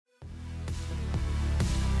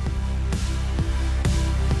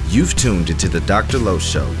You've tuned into the Dr. Lowe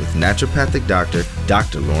Show with naturopathic doctor,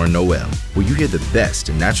 Dr. Lauren Noel, where you hear the best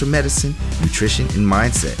in natural medicine, nutrition, and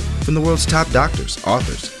mindset from the world's top doctors,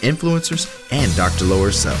 authors, influencers, and Dr. Lowe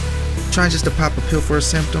herself. Trying just to pop a pill for a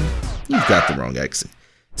symptom? You've got the wrong exit.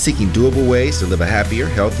 Seeking doable ways to live a happier,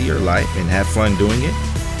 healthier life and have fun doing it?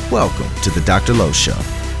 Welcome to the Dr. Lowe Show.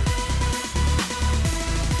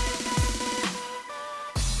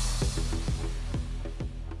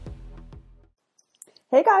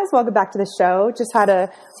 Hey guys, welcome back to the show. Just had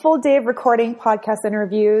a full day of recording podcast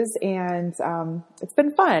interviews and it's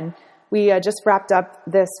been fun. We just wrapped up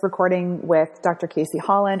this recording with Dr. Casey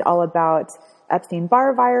Holland all about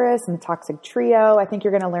Epstein-Barr virus and the toxic trio. I think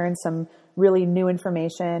you're going to learn some really new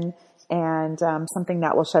information and something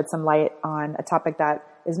that will shed some light on a topic that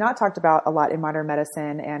is not talked about a lot in modern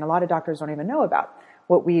medicine and a lot of doctors don't even know about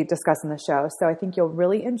what we discuss in the show. So I think you'll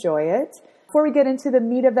really enjoy it. Before we get into the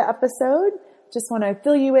meat of the episode, just want to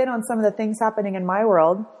fill you in on some of the things happening in my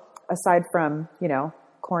world, aside from,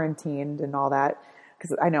 quarantined and all that,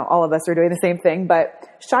 because I know all of us are doing the same thing. But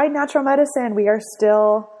Shine Natural Medicine, we are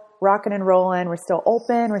still rocking and rolling. We're still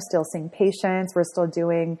open. We're still seeing patients. We're still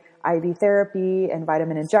doing IV therapy and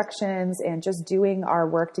vitamin injections and just doing our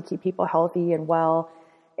work to keep people healthy and well.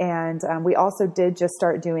 And we also did just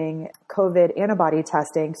start doing COVID antibody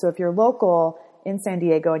testing. So if you're local in San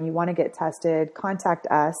Diego and you want to get tested, contact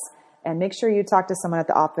us. And make sure you talk to someone at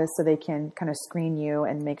the office so they can kind of screen you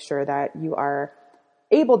and make sure that you are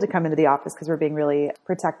able to come into the office, because we're being really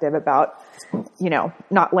protective about,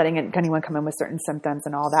 not letting anyone come in with certain symptoms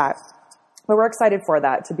and all that. But we're excited for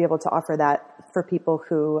that, to be able to offer that for people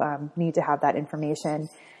who need to have that information.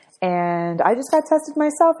 And I just got tested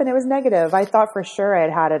myself and it was negative. I thought for sure I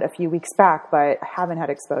had it a few weeks back, but I haven't had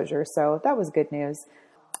exposure. So that was good news.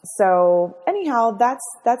 So anyhow, that's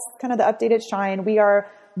kind of the updated Shine. We are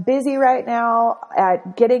busy right now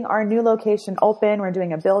at getting our new location open. We're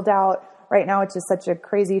doing a build out right now. It's just such a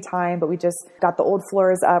crazy time, but we just got the old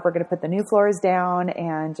floors up. We're going to put the new floors down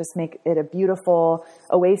and just make it a beautiful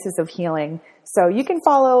oasis of healing. So you can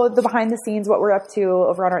follow the behind the scenes, what we're up to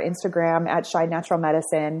over on our Instagram at Shine Natural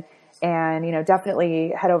Medicine. And,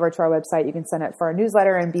 definitely head over to our website. You can sign up for our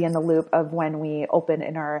newsletter and be in the loop of when we open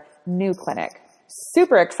in our new clinic.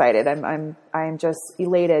 Super excited. I'm just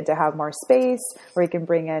elated to have more space where you can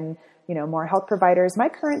bring in, more health providers. My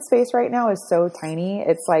current space right now is so tiny.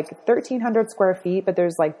 It's like 1,300 square feet, but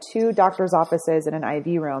there's like 2 doctor's offices and an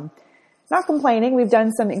IV room. Not complaining. We've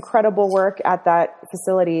done some incredible work at that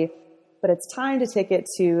facility, but it's time to take it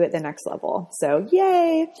to the next level. So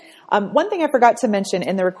yay. One thing I forgot to mention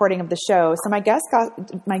in the recording of the show. So my guest,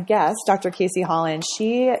 Dr. Casey Holland,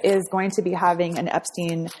 she is going to be having an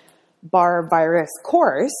Epstein-Barr virus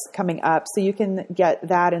course coming up. So you can get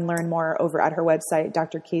that and learn more over at her website,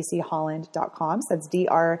 drkaseyholland.com. So that's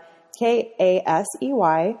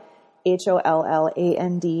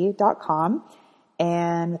DrKaseyHolland.com.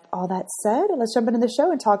 And with all that said, let's jump into the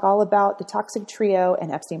show and talk all about the toxic trio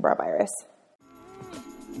and Epstein-Barr virus.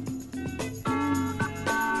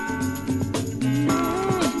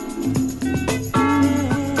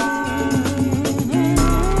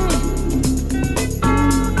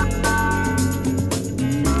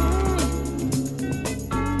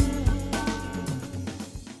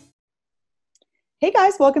 Hey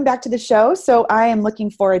guys, welcome back to the show. So I am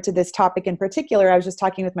looking forward to this topic in particular. I was just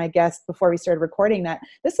talking with my guest before we started recording that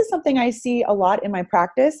this is something I see a lot in my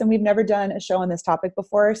practice, and we've never done a show on this topic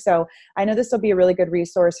before. So I know this will be a really good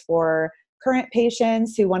resource for current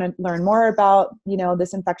patients who want to learn more about,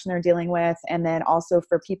 this infection they're dealing with. And then also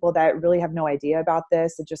for people that really have no idea about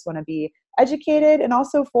this and just want to be educated. And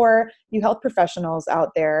also for you health professionals out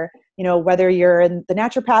there, whether you're in the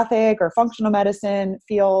naturopathic or functional medicine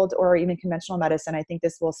field or even conventional medicine, I think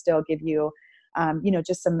this will still give you,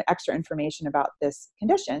 just some extra information about this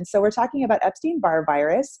condition. So we're talking about Epstein-Barr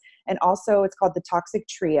virus, and also it's called the toxic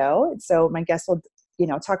trio. So my guest will,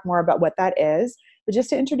 talk more about what that is. But just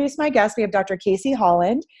to introduce my guest, we have Dr. Casey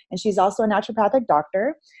Holland, and she's also a naturopathic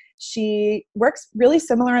doctor. She works really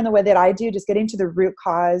similar in the way that I do, just getting to the root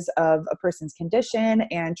cause of a person's condition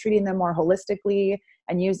and treating them more holistically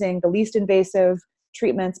and using the least invasive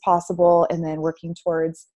treatments possible, and then working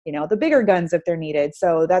towards, the bigger guns if they're needed.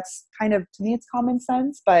 So that's kind of, to me, it's common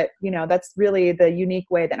sense, but, that's really the unique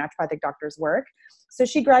way that naturopathic doctors work. So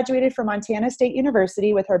she graduated from Montana State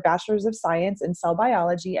University with her Bachelor's of Science in Cell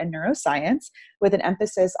Biology and Neuroscience with an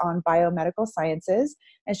emphasis on biomedical sciences.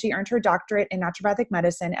 And she earned her doctorate in naturopathic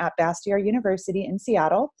medicine at Bastyr University in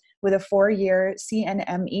Seattle with a 4-year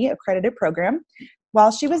CNME accredited program.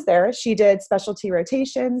 While she was there, she did specialty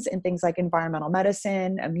rotations in things like environmental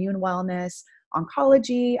medicine, immune wellness,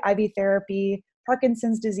 oncology, IV therapy,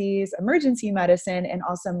 Parkinson's disease, emergency medicine, and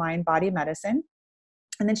also mind-body medicine.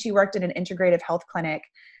 And then she worked in an integrative health clinic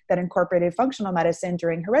that incorporated functional medicine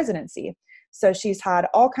during her residency. So she's had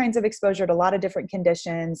all kinds of exposure to a lot of different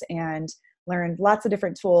conditions and learned lots of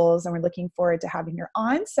different tools, and we're looking forward to having her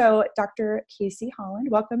on. So Dr. Casey Holland,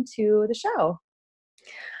 welcome to the show.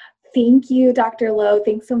 Thank you, Dr. Lowe.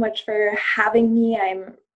 Thanks so much for having me.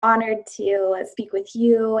 I'm honored to speak with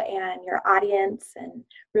you and your audience and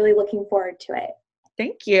really looking forward to it.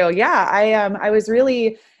 Thank you. Yeah, I was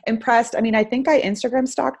really impressed. I mean, I think I Instagram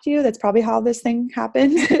stalked you. That's probably how this thing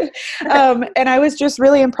happened. And I was just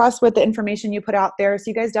really impressed with the information you put out there. So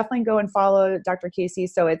you guys definitely go and follow Dr. Casey.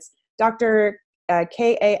 So it's Dr.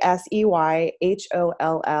 KASEYHOLLAND.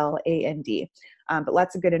 But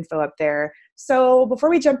lots of good info up there. So before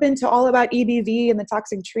we jump into all about EBV and the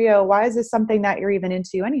toxic trio, why is this something that you're even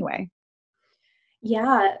into anyway?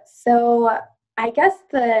 Yeah, so I guess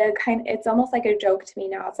it's almost like a joke to me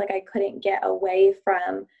now. It's like I couldn't get away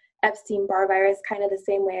from Epstein-Barr virus, kind of the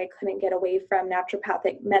same way I couldn't get away from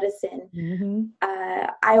naturopathic medicine. Mm-hmm.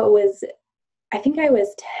 I think I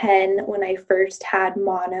was 10 when I first had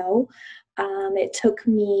mono. It took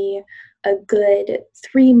me a good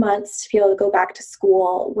 3 months to be able to go back to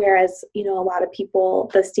school, whereas, a lot of people,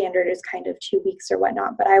 the standard is kind of 2 weeks or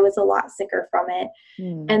whatnot, but I was a lot sicker from it.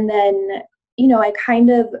 And then, I kind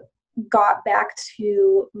of got back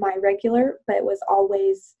to my regular, but it was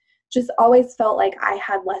always felt like I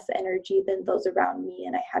had less energy than those around me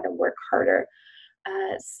and I had to work harder.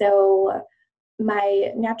 So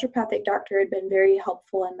my naturopathic doctor had been very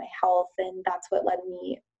helpful in my health, and that's what led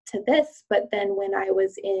me to this. But then when I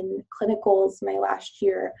was in clinicals my last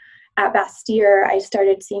year at Bastyr, I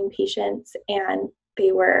started seeing patients, and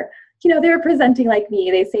they were presenting like me.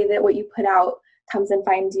 They say that what you put out comes and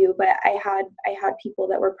finds you, but I had people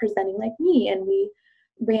that were presenting like me, and we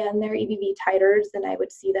ran their EBV titers, and I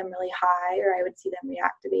would see them really high or I would see them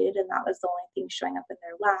reactivated, and that was the only thing showing up in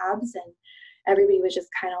their labs. And everybody was just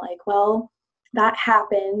kind of like, well, that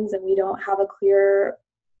happens, and we don't have a clear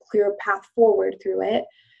path forward through it.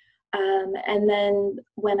 And then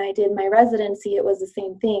when I did my residency, it was the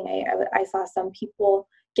same thing. I saw some people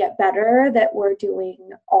get better that were doing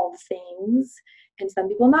all the things, and some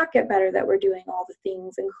people not get better that were doing all the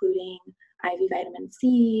things, including IV vitamin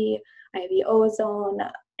C, IV ozone.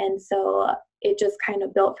 And so it just kind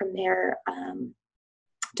of built from there.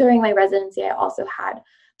 During my residency, I also had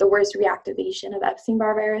the worst reactivation of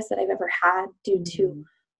Epstein-Barr virus that I've ever had due to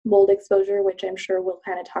mold exposure, which I'm sure we'll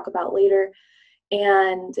kind of talk about later.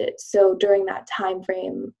 And so during that time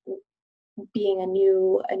frame, being a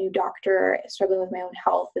new doctor, struggling with my own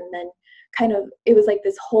health, and then kind of it was like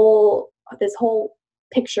this whole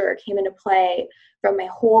picture came into play from my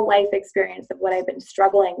whole life experience of what I've been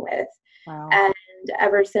struggling with. Wow. And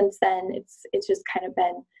ever since then, it's just kind of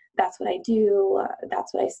been, that's what I do.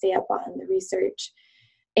 That's what I stay up on, the research.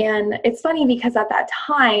 And it's funny because at that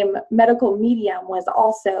time, medical medium was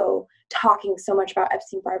also talking so much about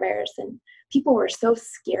Epstein-Barr virus, and people were so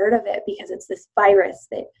scared of it because it's this virus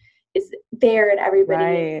that is there and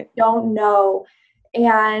everybody don't know.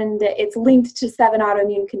 And it's linked to 7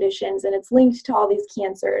 autoimmune conditions, and it's linked to all these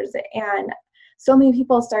cancers. And so many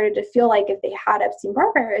people started to feel like if they had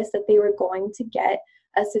Epstein-Barr virus, that they were going to get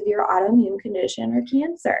a severe autoimmune condition or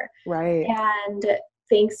cancer. Right. And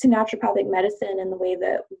thanks to naturopathic medicine and the way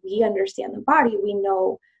that we understand the body, we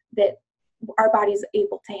know that our body is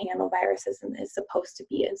able to handle viruses and is supposed to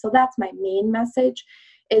be. And so that's my main message,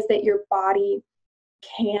 is that your body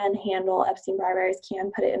can handle Epstein-Barr virus,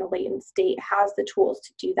 can put it in a latent state, has the tools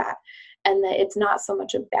to do that. And that it's not so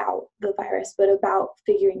much about the virus, but about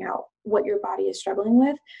figuring out what your body is struggling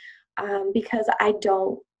with. Because I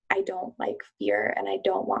don't like fear, and I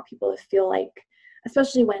don't want people to feel like,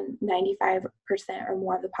 especially when 95% or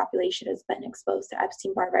more of the population has been exposed to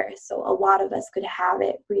Epstein-Barr virus. So a lot of us could have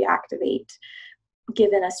it reactivate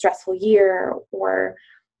given a stressful year, or,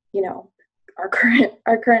 our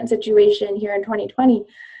current situation here in 2020.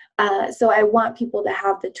 So I want people to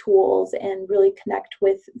have the tools and really connect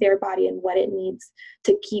with their body and what it needs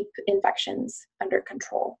to keep infections under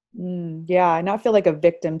control. Yeah, and not feel like a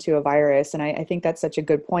victim to a virus. And I think that's such a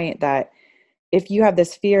good point, that if you have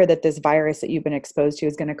this fear that this virus that you've been exposed to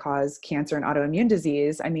is going to cause cancer and autoimmune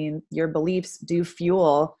disease, I mean, your beliefs do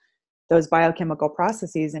fuel those biochemical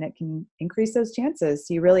processes, and it can increase those chances.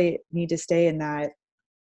 So you really need to stay in that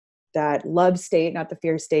love state, not the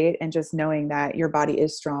fear state, and just knowing that your body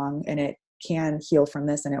is strong and it can heal from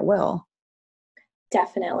this, and it will.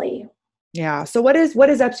 Definitely. Yeah. So what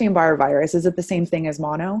is Epstein-Barr virus? Is it the same thing as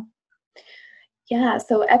mono? Yeah,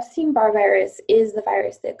 so Epstein-Barr virus is the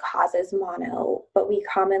virus that causes mono, but we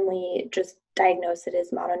commonly just diagnose it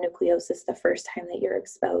as mononucleosis the first time that you're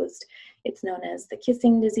exposed. It's known as the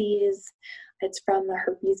kissing disease. It's from the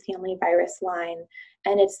herpes family virus line,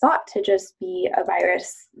 and it's thought to just be a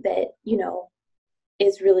virus that,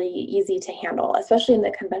 is really easy to handle, especially in the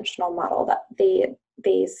conventional model that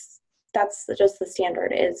that's just the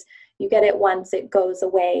standard is you get it once, it goes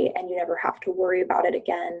away, and you never have to worry about it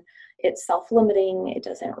again. It's self-limiting. It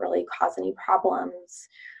doesn't really cause any problems.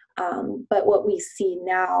 But what we see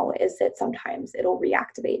now is that sometimes it'll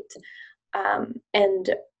reactivate. And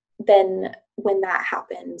then when that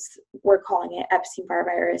happens, we're calling it Epstein-Barr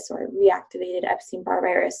virus or reactivated Epstein-Barr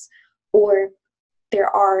virus, or there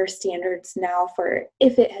are standards now for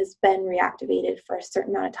if it has been reactivated for a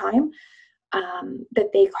certain amount of time, that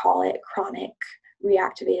they call it chronic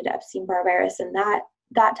reactivated Epstein-Barr virus, and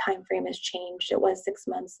that time frame has changed. It was 6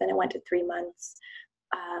 months, then it went to 3 months.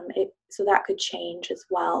 So that could change as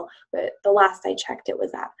well. But the last I checked, it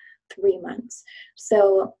was at 3 months.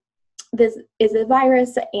 So this is a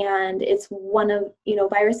virus, and it's one of,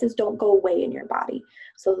 viruses don't go away in your body.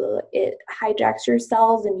 So it hijacks your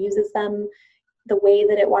cells and uses them the way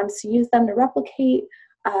that it wants to use them to replicate.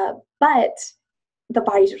 But the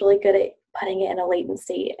body's really good at putting it in a latent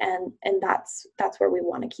state, and that's where we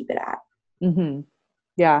want to keep it at. Mm-hmm.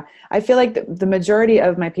 Yeah. I feel like the majority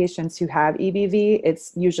of my patients who have EBV,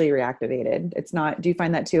 it's usually reactivated. It's not, do you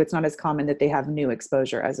find that too? It's not as common that they have new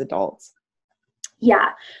exposure as adults. Yeah.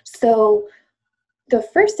 So the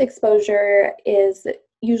first exposure is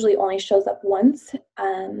usually only shows up once.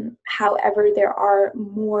 However, there are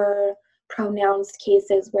more pronounced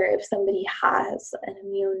cases where if somebody has an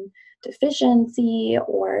immune deficiency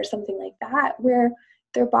or something like that, where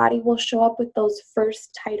their body will show up with those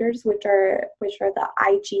first titers, which are the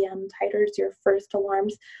IgM titers, your first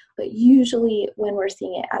alarms. But usually when we're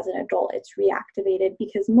seeing it as an adult, it's reactivated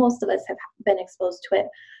because most of us have been exposed to it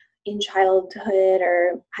in childhood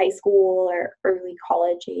or high school or early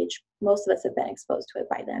college age. Most of us have been exposed to it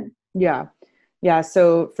by then. Yeah. Yeah.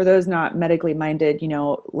 So for those not medically minded,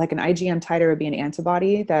 like an IgM titer would be an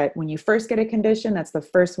antibody that when you first get a condition, that's the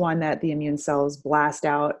first one that the immune cells blast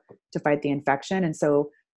out to fight the infection. And so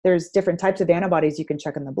there's different types of antibodies you can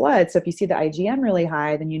check in the blood. So if you see the IgM really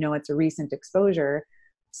high, then it's a recent exposure.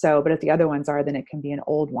 So, but if the other ones are, then it can be an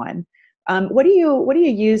old one. What do you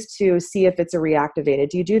use to see if it's a reactivated?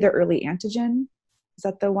 Do you do the early antigen? Is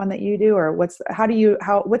that the one that you do, or what's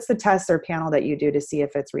the test or panel that you do to see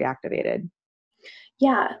if it's reactivated?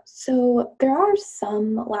 Yeah, so there are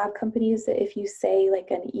some lab companies that if you say like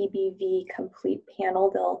an EBV complete panel,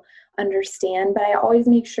 they'll understand, but I always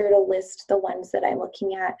make sure to list the ones that I'm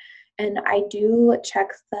looking at. And I do check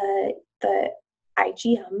the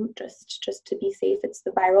IgM just to be safe. It's the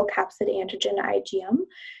viral capsid antigen IgM.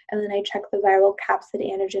 And then I check the viral capsid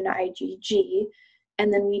antigen IgG.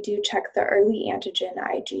 And then we do check the early antigen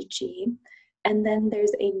IgG. And then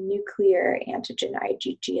there's a nuclear antigen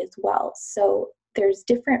IgG as well. So there's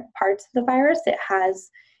different parts of the virus. It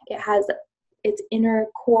has its inner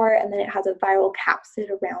core, and then it has a viral capsid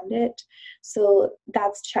around it. So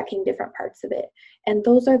that's checking different parts of it. And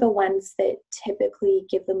those are the ones that typically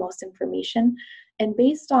give the most information. And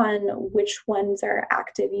based on which ones are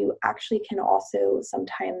active, you actually can also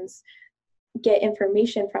sometimes get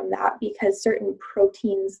information from that because certain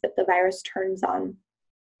proteins that the virus turns on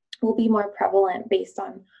will be more prevalent based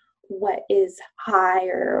on what is high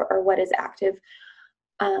or what is active.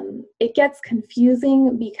 It gets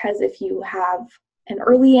confusing because if you have an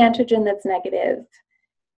early antigen that's negative,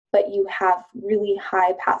 but you have really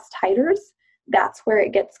high past titers, that's where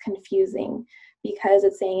it gets confusing because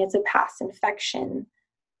it's saying it's a past infection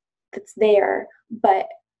that's there. But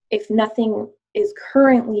if nothing is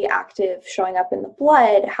currently active showing up in the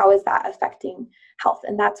blood, how is that affecting health?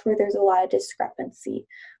 And that's where there's a lot of discrepancy.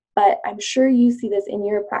 But I'm sure you see this in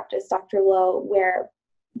your practice, Dr. Lowe, where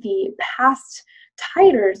the past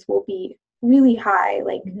titers will be really high,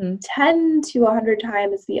 like 10 to 100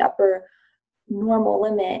 times the upper normal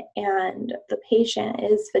limit, and the patient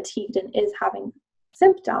is fatigued and is having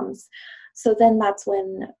symptoms. So then that's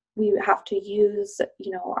when we have to use,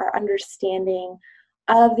 our understanding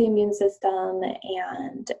of the immune system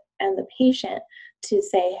and the patient to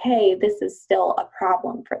say, hey, this is still a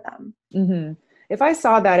problem for them. Mm-hmm. If I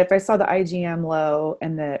saw the IgM low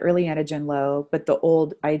and the early antigen low, but the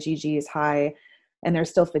old IgG is high and they're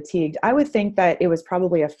still fatigued, I would think that it was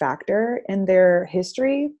probably a factor in their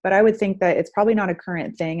history, but I would think that it's probably not a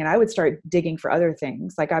current thing. And I would start digging for other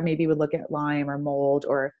things. Like I maybe would look at Lyme or mold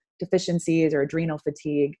or deficiencies or adrenal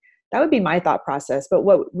fatigue That would be my thought process. But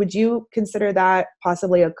what would you consider that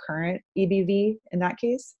possibly a current EBV in that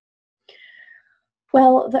case?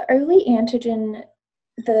 Well, the early antigen,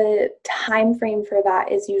 the time frame for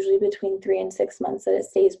that is usually between 3 and 6 months that it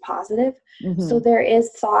stays positive. So there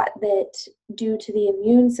is thought that due to the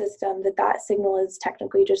immune system, that signal is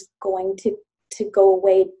technically just going to go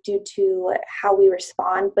away due to how we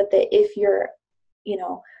respond. But that if you're,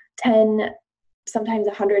 10, sometimes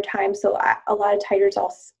 100 times, so a lot of titers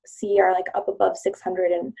I'll see are like up above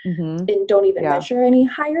 600 and don't even measure any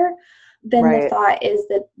higher, then the thought is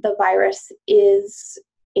that the virus is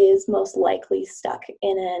most likely stuck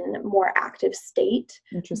in a more active state.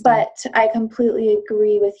 But I completely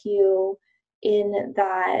agree with you in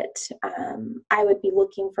that I would be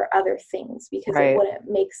looking for other things, because it wouldn't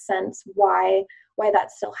make sense why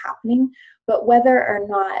that's still happening. But whether or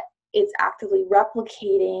not it's actively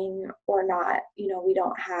replicating or not, we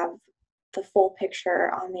don't have the full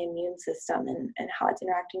picture on the immune system and how it's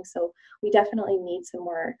interacting. So we definitely need some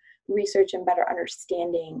more research and better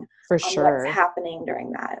understanding on what's happening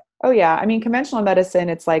during that. Oh yeah. I mean, conventional medicine,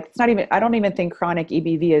 it's not even, I don't even think chronic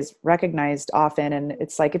EBV is recognized often. And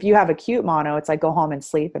it's like, if you have acute mono, it's like, go home and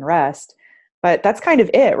sleep and rest, but that's kind of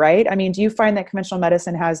it, right? I mean, do you find that conventional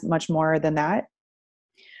medicine has much more than that?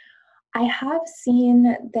 I have seen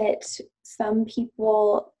that some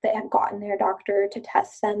people that have gotten their doctor to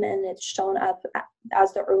test them and it's shown up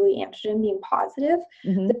as the early antigen being positive,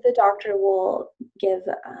 that the doctor will give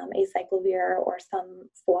acyclovir or some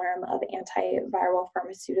form of antiviral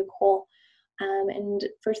pharmaceutical. And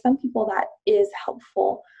for some people that is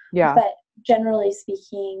helpful. Yeah. But generally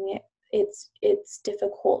speaking, it's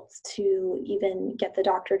difficult to even get the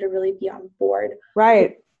doctor to really be on board.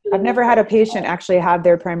 Right. I've never had a patient actually have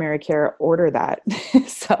their primary care order that.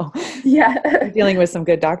 So yeah, I'm dealing with some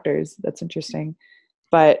good doctors. That's interesting.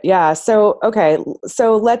 But yeah, so, okay.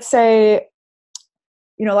 So let's say,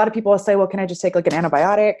 a lot of people will say, well, can I just take like an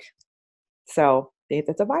antibiotic? So if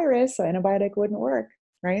it's a virus, an antibiotic wouldn't work,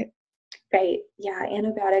 right? Right. Yeah.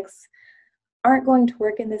 Antibiotics aren't going to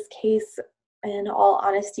work in this case. In all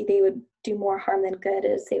honesty, they would do more harm than good,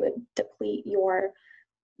 as they would deplete your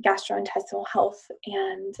gastrointestinal health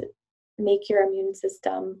and make your immune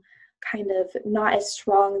system kind of not as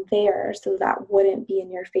strong there. So that wouldn't be in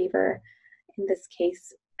your favor in this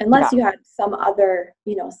case, unless you had some other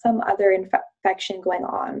infection going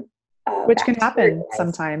on. Which can happen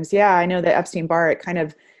sometimes. Yeah, I know that Epstein-Barr, it kind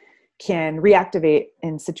of can reactivate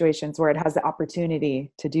in situations where it has the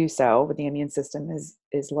opportunity to do so, but the immune system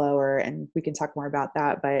is lower, and we can talk more about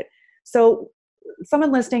that. But so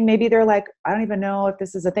someone listening, maybe they're like, I don't even know if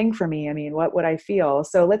this is a thing for me. I mean, what would I feel?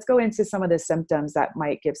 So let's go into some of the symptoms that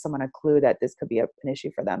might give someone a clue that this could be an issue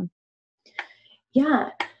for them. Yeah.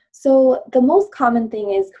 So the most common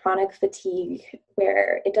thing is chronic fatigue,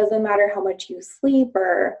 where it doesn't matter how much you sleep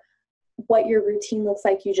or what your routine looks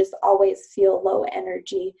like, you just always feel low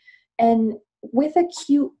energy. And with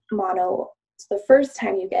acute mono, the first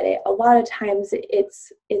time you get it, a lot of times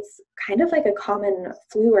it's kind of like a common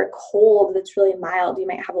flu or cold that's really mild. You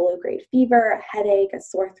might have a low-grade fever, a headache, a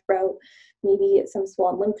sore throat, maybe some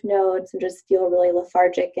swollen lymph nodes, and just feel really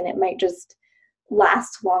lethargic, and it might just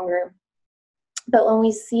last longer. But when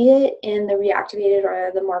we see it in the reactivated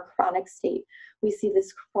or the more chronic state, we see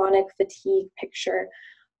this chronic fatigue picture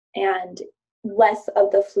and less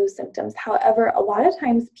of the flu symptoms. However, a lot of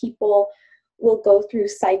times people will go through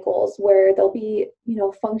cycles where they'll be,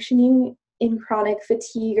 functioning in chronic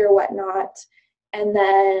fatigue or whatnot, and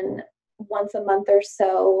then once a month or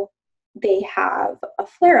so, they have a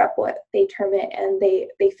flare-up, what they term it, and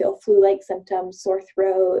they feel flu-like symptoms, sore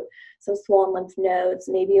throat, some swollen lymph nodes,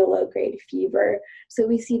 maybe a low-grade fever. So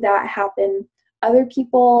we see that happen. Other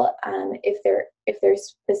people, if they're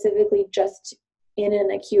specifically just in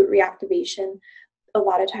an acute reactivation, a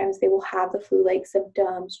lot of times they will have the flu-like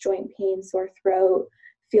symptoms, joint pain, sore throat,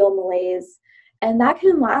 feel malaise, and that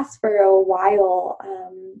can last for a while,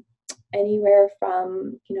 anywhere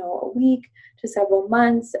from, a week to several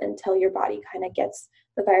months, until your body kind of gets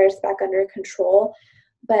the virus back under control.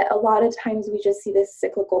 But a lot of times we just see this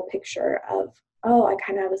cyclical picture of, oh, I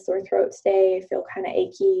kind of have a sore throat today, I feel kind of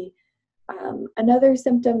achy. Another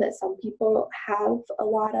symptom that some people have a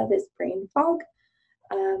lot of is brain fog.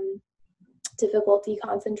 Difficulty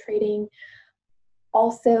concentrating.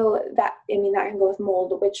 Also, that can go with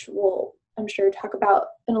mold, which we'll, I'm sure, talk about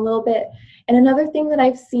in a little bit. And another thing that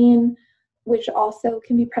I've seen, which also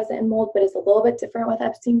can be present in mold, but is a little bit different with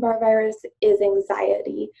Epstein-Barr virus, is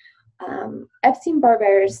anxiety. Epstein-Barr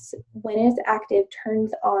virus, when it's active,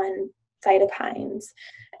 turns on cytokines,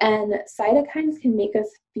 and cytokines can make us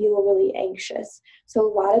feel really anxious. So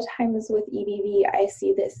a lot of times with EBV, I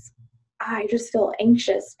see this I just feel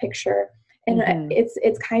anxious picture. And Mm-hmm.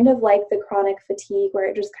 it's kind of like the chronic fatigue where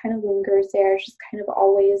it just kind of lingers there. It's just kind of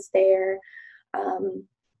always there.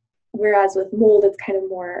 Whereas with mold, it's kind of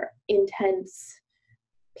more intense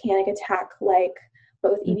panic attack like.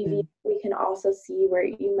 But with EBV, Mm-hmm. we can also see where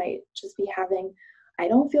you might just be having, I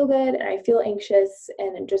don't feel good and I feel anxious,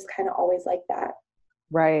 and just kind of always like that.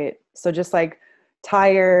 Right. So just like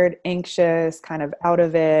tired, anxious, kind of out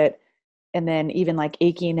of it, and then even like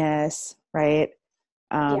achiness, right?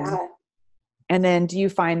 Um, Yeah. and then do you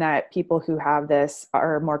find that people who have this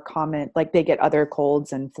are more common, like they get other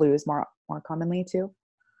colds and flus more commonly too?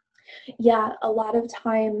 Yeah. A lot of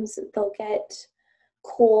times they'll get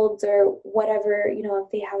colds or whatever,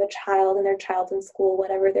 if they have a child and their child's in school,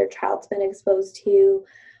 whatever their child's been exposed to,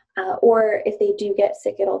 or if they do get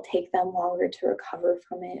sick, it'll take them longer to recover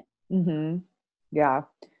from it. Mm-hmm. Yeah.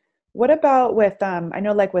 What about with, I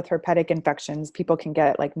know like with herpetic infections, people can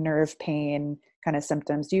get like nerve pain kind of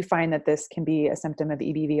symptoms. Do you find that this can be a symptom of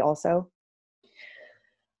EBV also?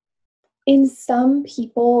 In some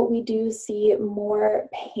people, we do see more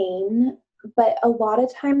pain, but a lot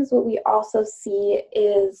of times what we also see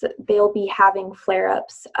is they'll be having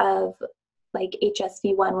flare-ups of like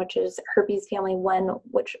HSV1, which is herpes family 1,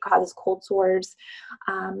 which causes cold sores.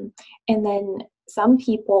 And then some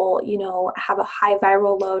people, have a high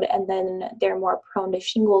viral load and then they're more prone to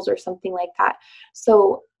shingles or something like that.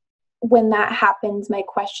 So when that happens, my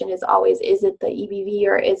question is always, is it the EBV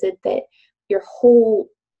or is it that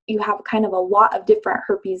you have kind of a lot of different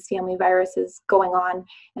herpes family viruses going on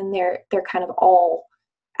and they're kind of all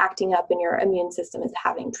acting up and your immune system is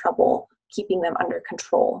having trouble keeping them under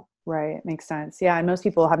control. Right. Makes sense. Yeah. And most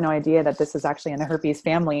people have no idea that this is actually in the herpes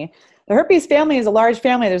family. The herpes family is a large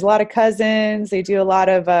family. There's a lot of cousins. They do a lot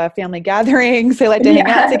of family gatherings. They like to hang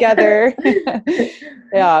out together.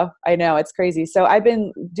 Yeah, I know. It's crazy. So I've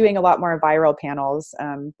been doing a lot more viral panels.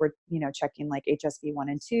 We're, checking like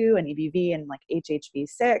HSV1 and 2 and EBV and like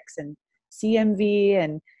HHV6 and CMV.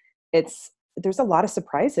 And there's a lot of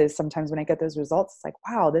surprises sometimes when I get those results. It's like,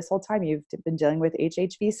 wow, this whole time you've been dealing with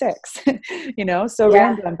HHV6, so Yeah,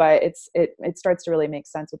 random, but it starts to really make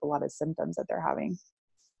sense with a lot of symptoms that they're having.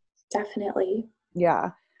 definitely.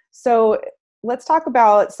 Yeah. So let's talk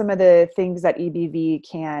about some of the things that EBV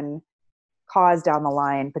can cause down the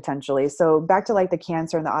line potentially. So back to like the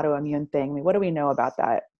cancer and the autoimmune thing. I mean, what do we know about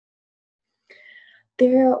that?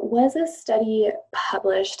 There was a study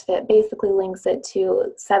published that basically links it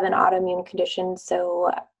to 7 autoimmune conditions. So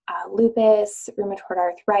lupus, rheumatoid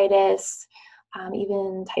arthritis,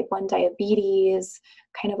 even type 1 diabetes,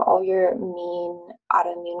 kind of all your main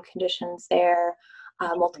autoimmune conditions there,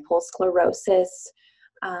 multiple sclerosis.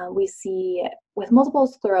 We see with multiple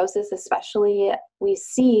sclerosis, especially,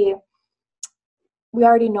 we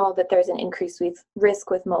already know that there's an increased risk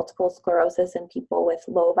with multiple sclerosis in people with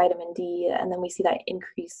low vitamin D, and then we see that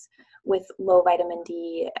increase with low vitamin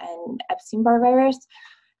D and Epstein-Barr virus.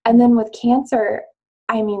 And then with cancer,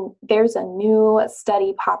 there's a new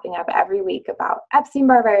study popping up every week about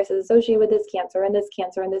Epstein-Barr virus is associated with this cancer and this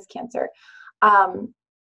cancer and this cancer.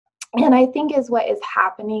 And I think is what is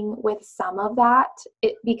happening with some of that,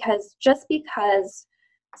 because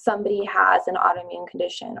somebody has an autoimmune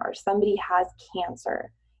condition or somebody has cancer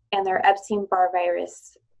and their Epstein-Barr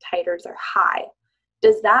virus titers are high,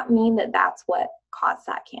 does that mean that that's what caused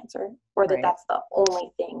that cancer, or that that's the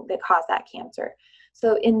only thing that caused that cancer?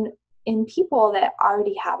 So in people that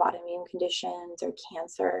already have autoimmune conditions or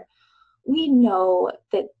cancer, we know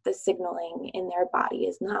that the signaling in their body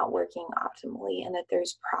is not working optimally and that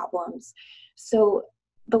there's problems. So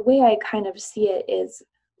the way I kind of see it is,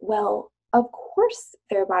 well, of course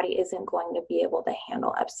their body isn't going to be able to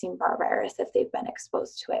handle Epstein-Barr virus if they've been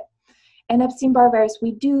exposed to it. And Epstein-Barr virus,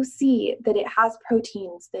 we do see that it has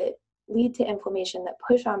proteins that lead to inflammation, that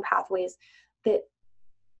push on pathways that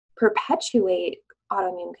perpetuate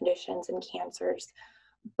autoimmune conditions and cancers.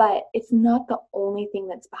 But it's not the only thing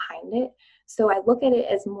that's behind it. So I look at it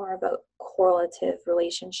as more of a correlative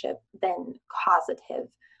relationship than causative.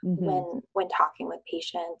 Mm-hmm. when talking with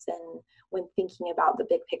patients and when thinking about the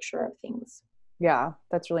big picture of things. Yeah,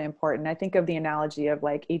 that's really important. I think of the analogy of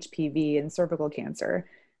like HPV and cervical cancer.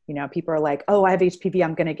 People are like, oh, I have HPV,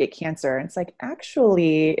 I'm going to get cancer. And it's like,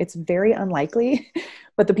 actually, it's very unlikely.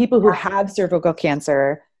 But the people who have cervical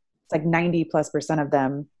cancer, it's like 90+% of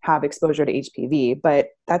them have exposure to HPV, but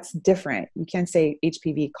that's different. You can't say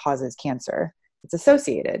HPV causes cancer. It's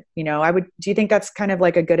associated. Do you think that's kind of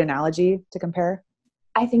like a good analogy to compare?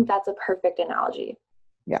 I think that's a perfect analogy.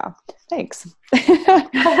 Yeah. Thanks.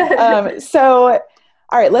 So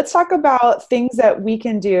All right, let's talk about things that we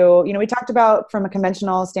can do. We talked about from a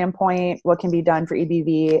conventional standpoint, what can be done for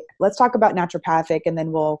EBV. Let's talk about naturopathic, and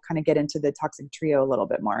then we'll kind of get into the toxic trio a little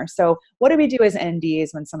bit more. So what do we do as NDs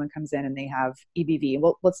when someone comes in and they have EBV?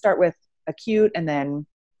 Well, let's start with acute, and then,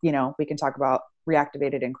 we can talk about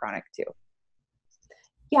reactivated and chronic too.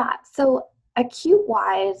 Yeah, so acute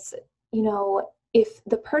wise, if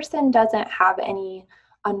the person doesn't have any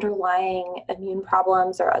underlying immune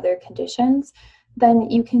problems or other conditions, then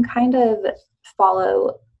you can kind of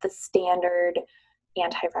follow the standard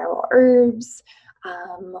antiviral herbs,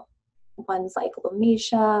 ones like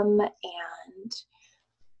lomatium and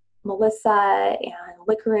melissa and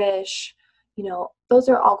licorice. Those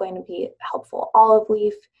are all going to be helpful. Olive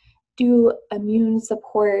leaf, do immune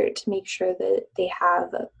support, make sure that they have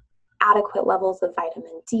adequate levels of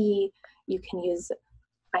vitamin D. You can use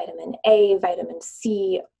vitamin A, vitamin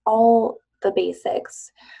C, all the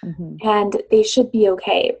basics, and they should be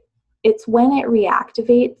okay. It's when it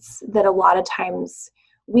reactivates that a lot of times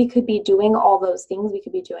we could be doing all those things. We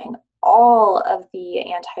could be doing all of the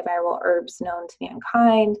antiviral herbs known to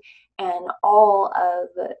mankind and all of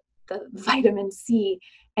the vitamin C,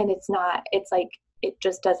 and it's like it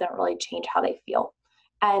just doesn't really change how they feel.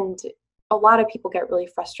 And a lot of people get really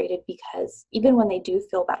frustrated because even when they do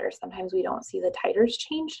feel better, sometimes we don't see the titers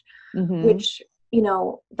change, which,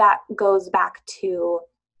 that goes back to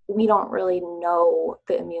we don't really know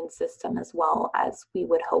the immune system as well as we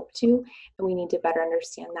would hope to, and we need to better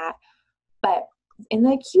understand that. But in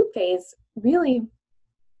the acute phase, really,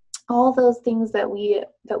 all those things that we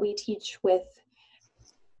teach with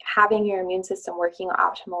having your immune system working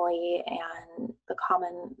optimally and the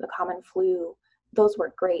common flu, those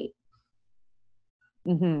work great.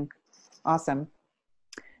 Awesome.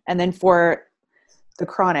 And then for the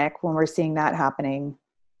chronic, when we're seeing that happening,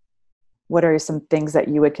 what are some things that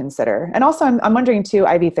you would consider? And also I'm wondering too,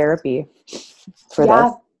 IV therapy for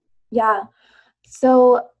this. Yeah.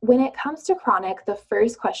 So when it comes to chronic, the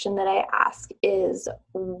first question that I ask is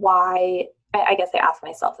why, I guess I ask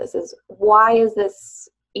myself this, is why is this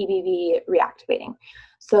EBV reactivating?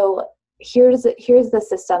 So here's the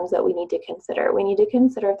systems that we need to consider. We need to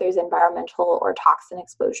consider if there's environmental or toxin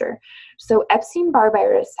exposure. So Epstein-Barr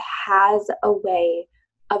virus has a way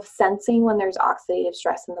of sensing when there's oxidative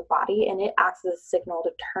stress in the body, and it acts as a signal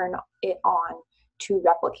to turn it on to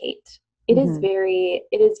replicate. It is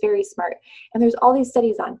very smart. And there's all these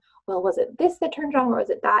studies on, well, was it this that turned it on, or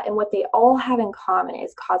was it that? And what they all have in common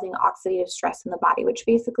is causing oxidative stress in the body, which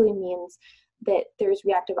basically means that there's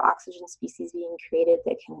reactive oxygen species being created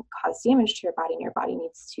that can cause damage to your body, and your body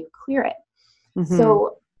needs to clear it.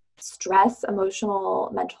 So stress, emotional,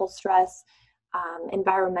 mental stress,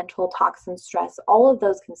 environmental toxin stress, all of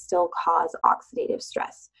those can still cause oxidative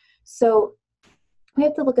stress. So we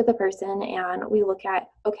have to look at the person and we look at,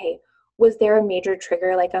 okay, was there a major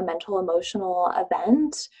trigger like a mental emotional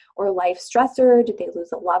event or life stressor? Did they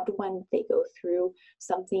lose a loved one? Did they go through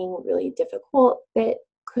something really difficult that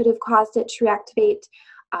could have caused it to reactivate?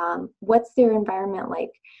 What's their environment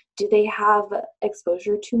like? Do they have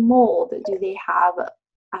exposure to mold? Do they have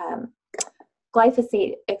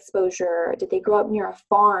glyphosate exposure? Did they grow up near a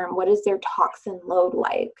farm? What is their toxin load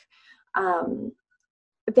like?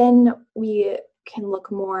 Then we can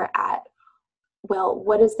look more at, well,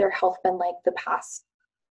 what has their health been like the past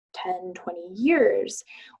 10, 20 years?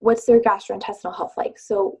 What's their gastrointestinal health like?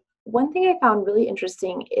 So one thing I found really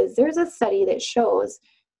interesting is there's a study that shows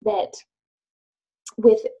that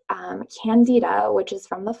with Candida, which is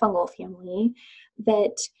from the fungal family,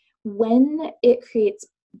 that when it creates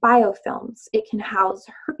biofilms, it can house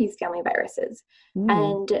herpes family viruses.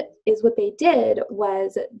 And is what they did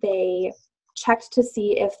was they checked to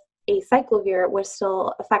see if acyclovir was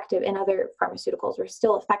still effective and other pharmaceuticals were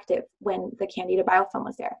still effective when the Candida biofilm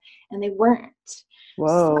was there, and they weren't.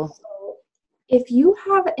 Whoa. So if you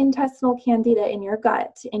have intestinal Candida in your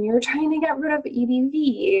gut and you're trying to get rid of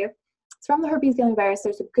EBV, it's from the herpes family virus,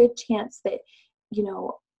 there's a good chance that,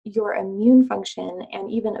 your immune function and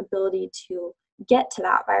even ability to get to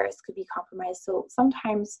that virus could be compromised. So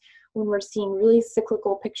sometimes when we're seeing really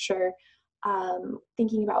cyclical picture,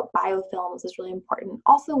 thinking about biofilms is really important.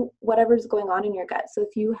 Also, whatever's going on in your gut. So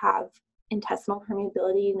if you have intestinal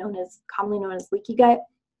permeability, commonly known as leaky gut,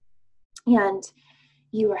 and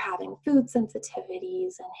you are having food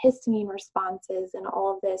sensitivities and histamine responses and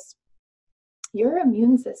all of this, your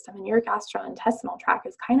immune system and your gastrointestinal tract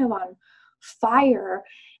is kind of on fire,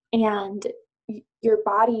 and your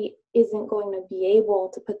body isn't going to be able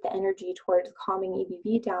to put the energy towards calming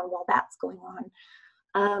EBV down while that's going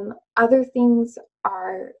on. Other things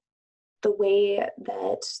are the way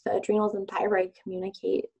that the adrenals and thyroid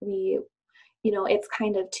communicate. it's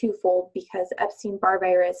kind of twofold because Epstein-Barr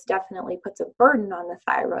virus definitely puts a burden on the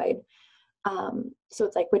thyroid. So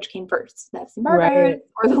it's like, which came first, the Epstein-Barr virus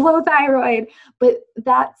or the low thyroid? But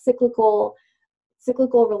that cyclical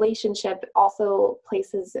relationship also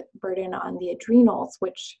places burden on the adrenals,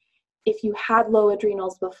 which if you had low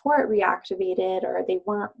adrenals before it reactivated or they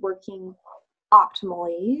weren't working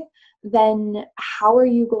optimally, then how are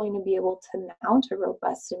you going to be able to mount a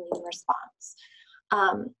robust immune response?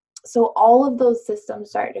 So all of those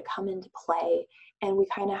systems start to come into play, and we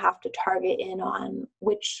kind of have to target in on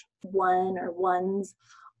which one or ones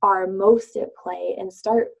are most at play and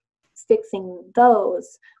start fixing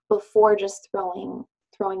those before just throwing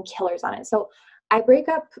killers on it. So I break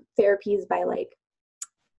up therapies by like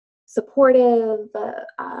supportive,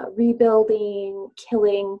 rebuilding,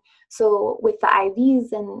 killing. So with the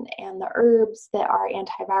IVs and the herbs that are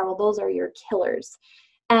antiviral, those are your killers.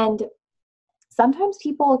 And sometimes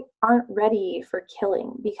people aren't ready for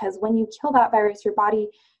killing, because when you kill that virus, your body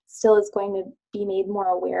still is going to be made more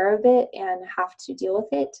aware of it and have to deal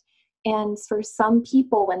with it. And for some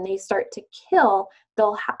people, when they start to kill,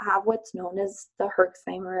 they'll have what's known as the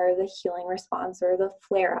Herxheimer, or the healing response, or the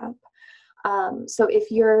flare-up. So if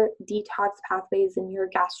your detox pathways and your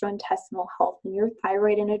gastrointestinal health and your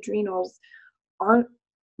thyroid and adrenals aren't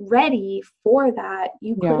ready for that,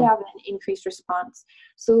 you could have an increased response.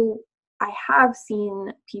 So I have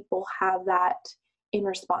seen people have that in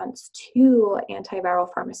response to antiviral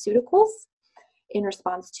pharmaceuticals, in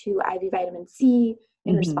response to IV vitamin C,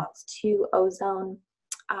 in response to ozone.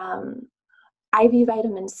 IV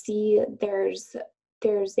vitamin C, there's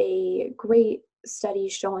a great study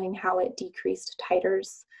showing how it decreased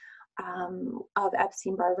titers of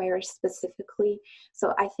Epstein-Barr virus specifically.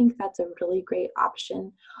 So I think that's a really great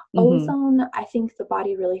option. Ozone, I think the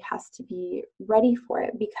body really has to be ready for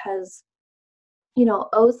it, because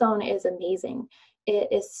ozone is amazing. It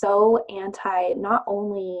is so not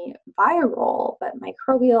only viral, but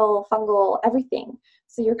microbial, fungal, everything.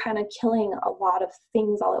 So you're kind of killing a lot of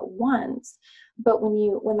things all at once. But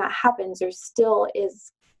when that happens, there still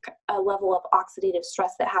is a level of oxidative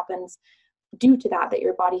stress that happens due to that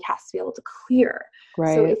your body has to be able to clear.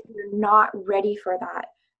 Right. So if you're not ready for that,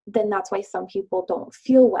 then that's why some people don't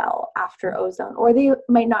feel well after ozone, or they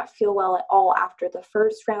might not feel well at all after the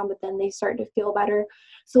first round, but then they start to feel better.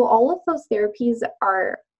 So all of those therapies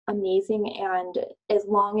are amazing. And as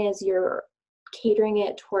long as you're catering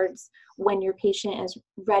it towards when your patient is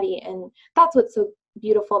ready, and that's what's so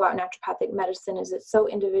beautiful about naturopathic medicine, is it's so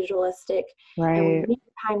individualistic. Right. And we need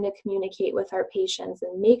time to communicate with our patients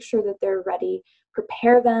and make sure that they're ready,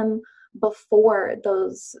 prepare them before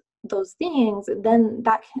those things, then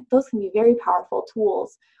those can be very powerful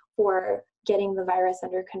tools for getting the virus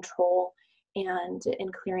under control and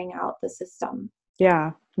clearing out the system.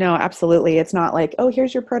 Yeah, no, absolutely. It's not like, oh,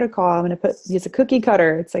 here's your protocol, I'm going to use a cookie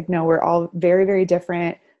cutter. It's like, no, we're all very, very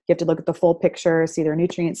different. You have to look at the full picture, see their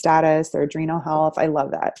nutrient status, their adrenal health. I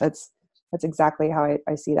love that. That's exactly how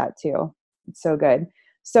I see that too. It's so good.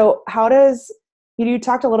 So you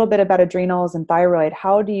talked a little bit about adrenals and thyroid.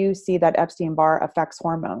 How do you see that Epstein-Barr affects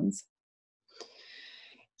hormones?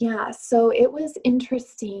 Yeah, so it was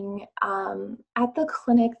interesting. At the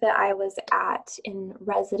clinic that I was at in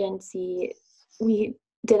residency, we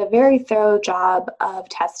did a very thorough job of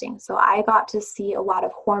testing. So I got to see a lot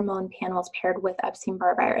of hormone panels paired with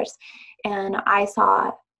Epstein-Barr virus. And I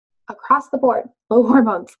saw across the board, low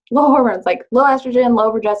hormones, like low estrogen,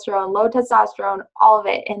 low progesterone, low testosterone, all of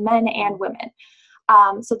it in men and women.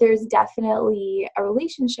 So there's definitely a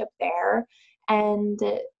relationship there. And,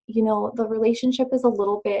 the relationship is a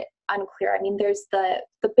little bit unclear. I mean, there's the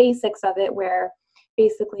basics of it, where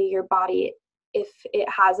basically your body, if it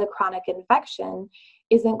has a chronic infection,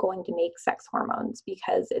 isn't going to make sex hormones,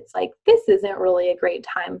 because it's like, this isn't really a great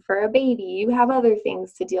time for a baby. You have other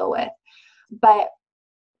things to deal with. But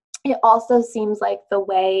it also seems like the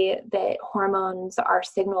way that hormones are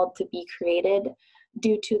signaled to be created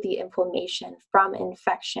due to the inflammation from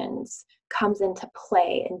infections comes into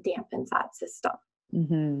play and dampens that system.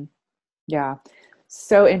 Mm-hmm. Yeah.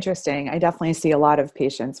 So interesting. I definitely see a lot of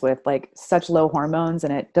patients with like such low hormones,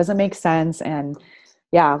 and it doesn't make sense. And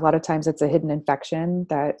yeah, a lot of times it's a hidden infection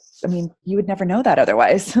you would never know that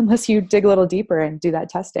otherwise unless you dig a little deeper and do that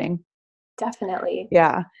testing. Definitely.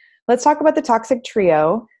 Yeah. Let's talk about the toxic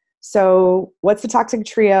trio. So what's the toxic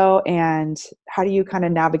trio, and how do you kind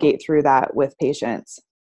of navigate through that with patients?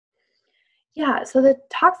 Yeah, so the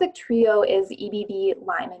toxic trio is EBV,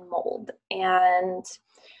 Lyme, and mold. And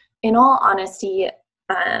in all honesty,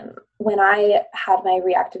 when I had my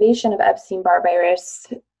reactivation of Epstein-Barr virus,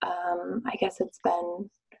 I guess it's been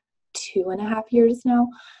 2.5 years now,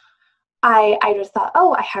 I just thought,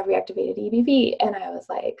 oh, I have reactivated EBV. And I was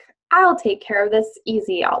like, I'll take care of this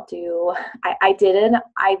easy. I did an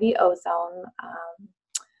IV ozone,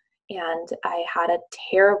 and I had a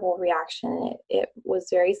terrible reaction. It was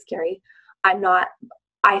very scary.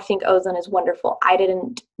 I think ozone is wonderful. I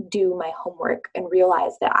didn't do my homework and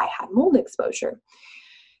realize that I had mold exposure.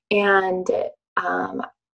 And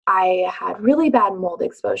I had really bad mold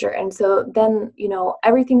exposure. And so then,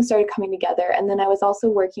 everything started coming together. And then I was also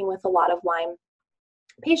working with a lot of Lyme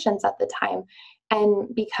patients at the time.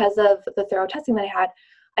 And because of the thorough testing that I had,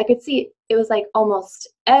 I could see it was like almost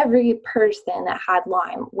every person that had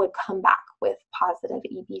Lyme would come back with positive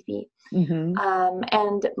EBV. Mm-hmm.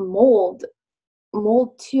 And mold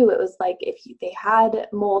too, it was like if they had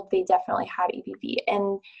mold, they definitely had EBV.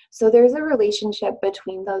 And so there's a relationship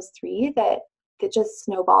between those three that just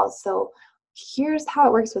snowballs. So here's how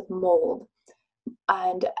it works with mold.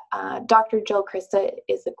 And Dr. Jill Krista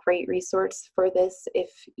is a great resource for this if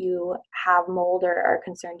you have mold or are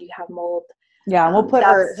concerned you have mold. Yeah, we'll put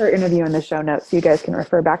her interview in the show notes so you guys can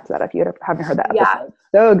refer back to that if you haven't heard that episode.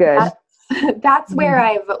 So good. That's where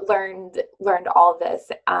I've learned all this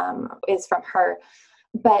is from her.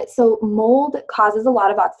 But so mold causes a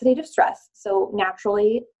lot of oxidative stress. So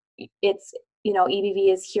naturally, it's,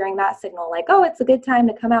 EBV is hearing that signal like, oh, it's a good time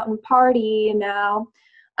to come out and party now.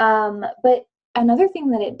 But another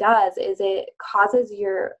thing that it does is it causes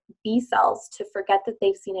your B cells to forget that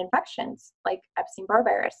they've seen infections like Epstein-Barr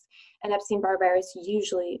virus. And Epstein-Barr virus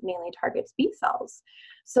usually mainly targets B cells.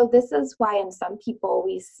 So this is why in some people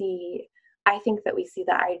I think that we see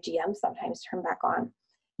the IgM sometimes turn back on.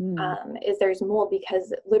 Is there's mold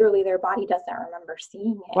because literally their body doesn't remember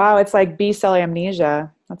seeing it. Wow, it's like B cell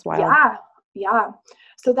amnesia. That's wild. Yeah.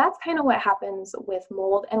 So that's kind of what happens with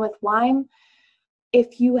mold. And with Lyme,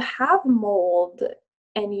 if you have mold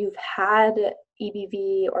and you've had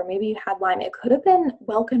EBV or maybe you had Lyme, it could have been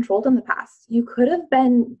well controlled in the past. You could have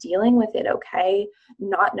been dealing with it okay,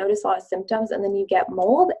 not notice a lot of symptoms, and then you get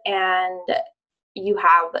mold and you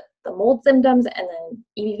have the mold symptoms and then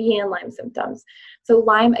EBV and Lyme symptoms. So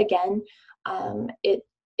Lyme, again, it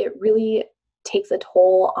really takes a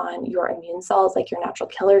toll on your immune cells, like your natural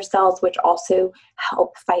killer cells, which also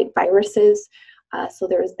help fight viruses. So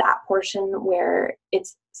there's that portion where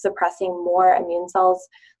it's suppressing more immune cells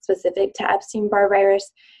specific to Epstein-Barr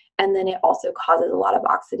virus. And then it also causes a lot of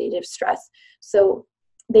oxidative stress. So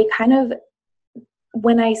they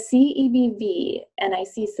when I see EBV and I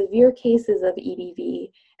see severe cases of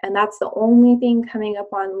EBV, and that's the only thing coming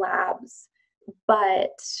up on labs,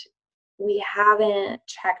 but we haven't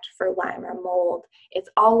checked for Lyme or mold, it's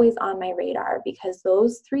always on my radar because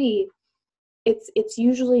those three, it's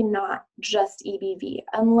usually not just EBV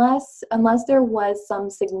unless there was some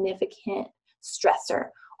significant stressor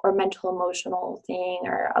or mental emotional thing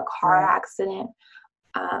or a car accident.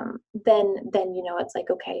 Then it's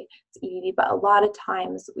like, okay, it's EBV. But a lot of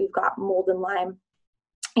times we've got mold and Lyme.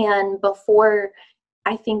 And before,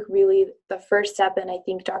 I think really the first step, and I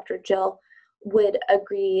think Dr. Jill would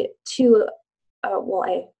agree to,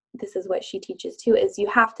 this is what she teaches too, is you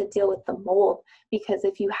have to deal with the mold, because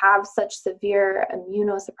if you have such severe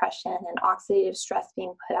immunosuppression and oxidative stress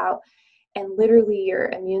being put out, and literally your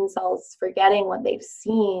immune cells forgetting what they've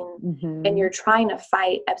seen, and you're trying to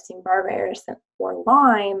fight Epstein-Barr virus or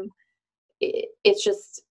Lyme, it's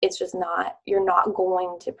just not, you're not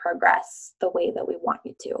going to progress the way that we want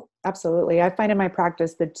you to. Absolutely. I find in my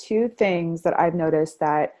practice, the two things that I've noticed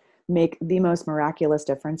that make the most miraculous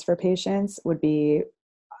difference for patients would be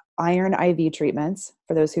iron IV treatments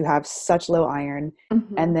for those who have such low iron,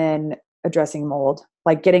 and then addressing mold,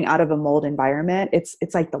 like getting out of a mold environment. It's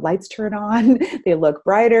like the lights turn on, they look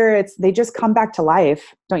brighter. They just come back to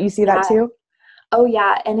life. Don't you see that too? Oh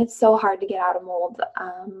yeah. And it's so hard to get out of mold.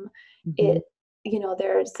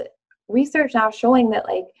 There's research now showing that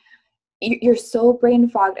like you're so brain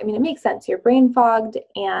fogged. I mean, it makes sense. You're brain fogged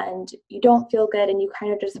and you don't feel good and you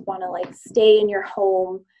kind of just want to like stay in your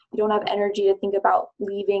home. You don't have energy to think about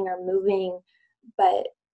leaving or moving, but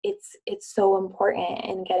it's so important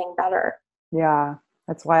in getting better. Yeah,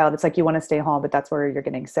 that's wild. It's like you want to stay home, but that's where you're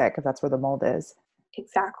getting sick because that's where the mold is.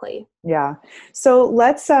 Exactly. Yeah. So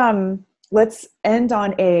let's end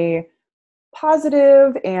on a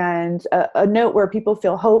positive and a note where people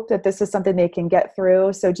feel hope that this is something they can get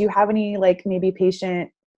through. So do you have any like maybe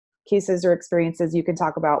patient cases or experiences you can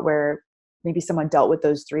talk about where maybe someone dealt with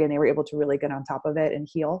those three and they were able to really get on top of it and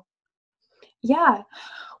heal? Yeah.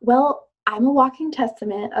 Well, I'm a walking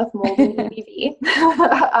testament of mold and EBV.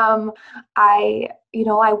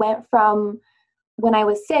 I went from when I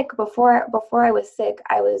was sick, before I was sick,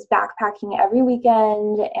 I was backpacking every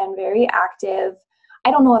weekend and very active.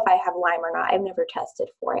 I don't know if I have Lyme or not. I've never tested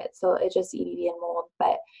for it. So it's just EBV and mold.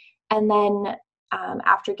 And then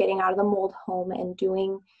after getting out of the mold home and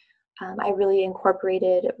doing, I really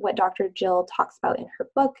incorporated what Dr. Jill talks about in her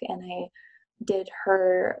book, and I did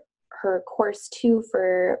her course too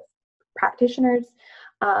for practitioners.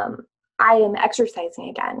 I am exercising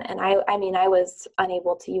again, and I was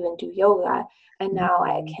unable to even do yoga, and now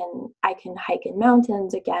I can hike in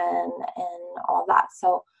mountains again and all that.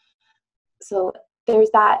 So there's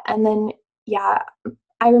that. And then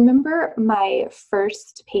I remember my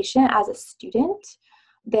first patient as a student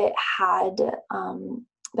that had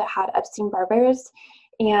Epstein-Barr virus,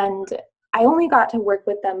 and I only got to work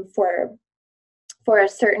with them for a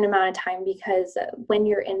certain amount of time, because when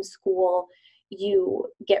you're in school, you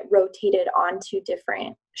get rotated onto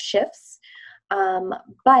different shifts.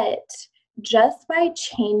 But just by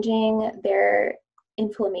changing their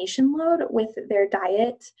inflammation load with their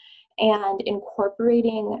diet and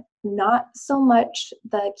incorporating not so much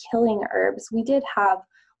the killing herbs, we did have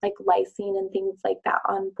like lysine and things like that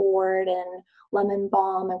on board, and lemon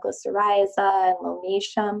balm and glycyrrhiza and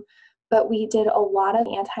lomatium, but we did a lot of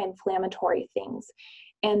anti-inflammatory things.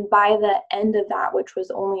 And by the end of that, which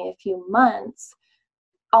was only a few months,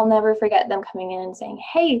 I'll never forget them coming in and saying,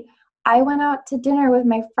 "Hey, I went out to dinner with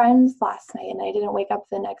my friends last night and I didn't wake up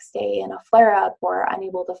the next day in a flare-up or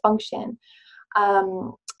unable to function."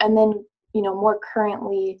 And then, more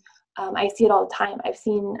currently, I see it all the time. I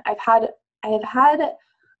have had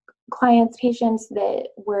clients, patients that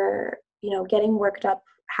were, getting worked up,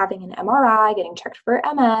 having an MRI, getting checked for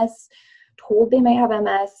MS, told they might have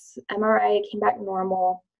MS, MRI came back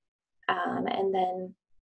normal, and then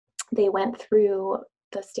they went through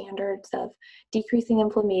the standards of decreasing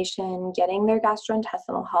inflammation, getting their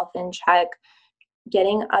gastrointestinal health in check,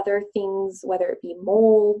 getting other things, whether it be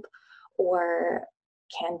mold or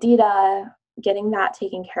candida, getting that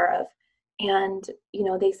taken care of. And,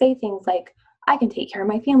 they say things like, "I can take care of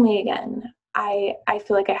my family again. I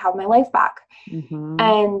feel like I have my life back." Mm-hmm.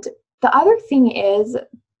 And the other thing is,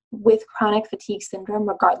 with chronic fatigue syndrome,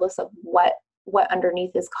 regardless of what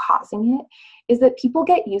underneath is causing it, is that people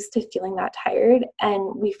get used to feeling that tired,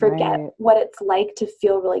 and we forget what it's like to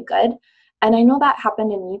feel really good. And I know that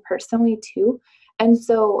happened in me personally too. And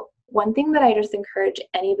so one thing that I just encourage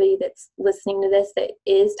anybody that's listening to this that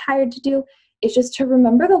is tired to do is just to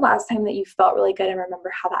remember the last time that you felt really good and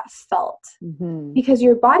remember how that felt, because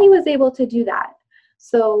your body was able to do that.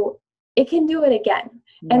 So it can do it again.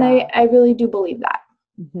 Yeah. And I really do believe that.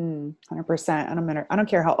 100%. I don't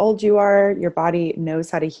care how old you are, your body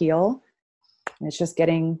knows how to heal. And it's just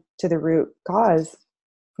getting to the root cause,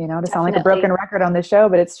 to sound like a broken record on the show,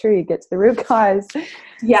 but it's true. You get to the root cause.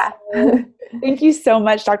 Yeah. Thank you so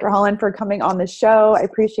much, Dr. Holland, for coming on the show. I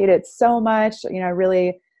appreciate it so much. I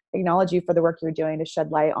really acknowledge you for the work you're doing to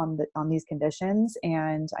shed light on these conditions.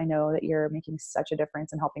 And I know that you're making such a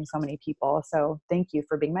difference in helping so many people. So thank you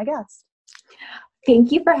for being my guest.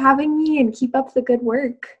 Thank you for having me, and keep up the good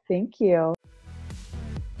work. Thank you.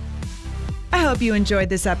 I hope you enjoyed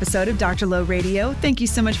this episode of Dr. Low Radio. Thank you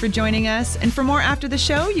so much for joining us. And for more after the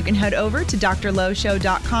show, you can head over to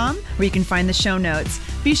drlowshow.com, where you can find the show notes.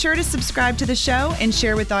 Be sure to subscribe to the show and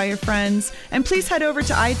share with all your friends. And please head over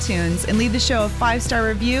to iTunes and leave the show a 5-star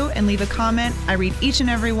review and leave a comment. I read each and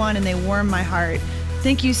every one, and they warm my heart.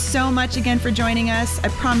 Thank you so much again for joining us. I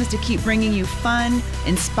promise to keep bringing you fun,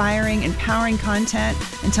 inspiring, empowering content.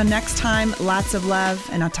 Until next time, lots of love,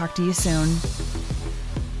 and I'll talk to you soon.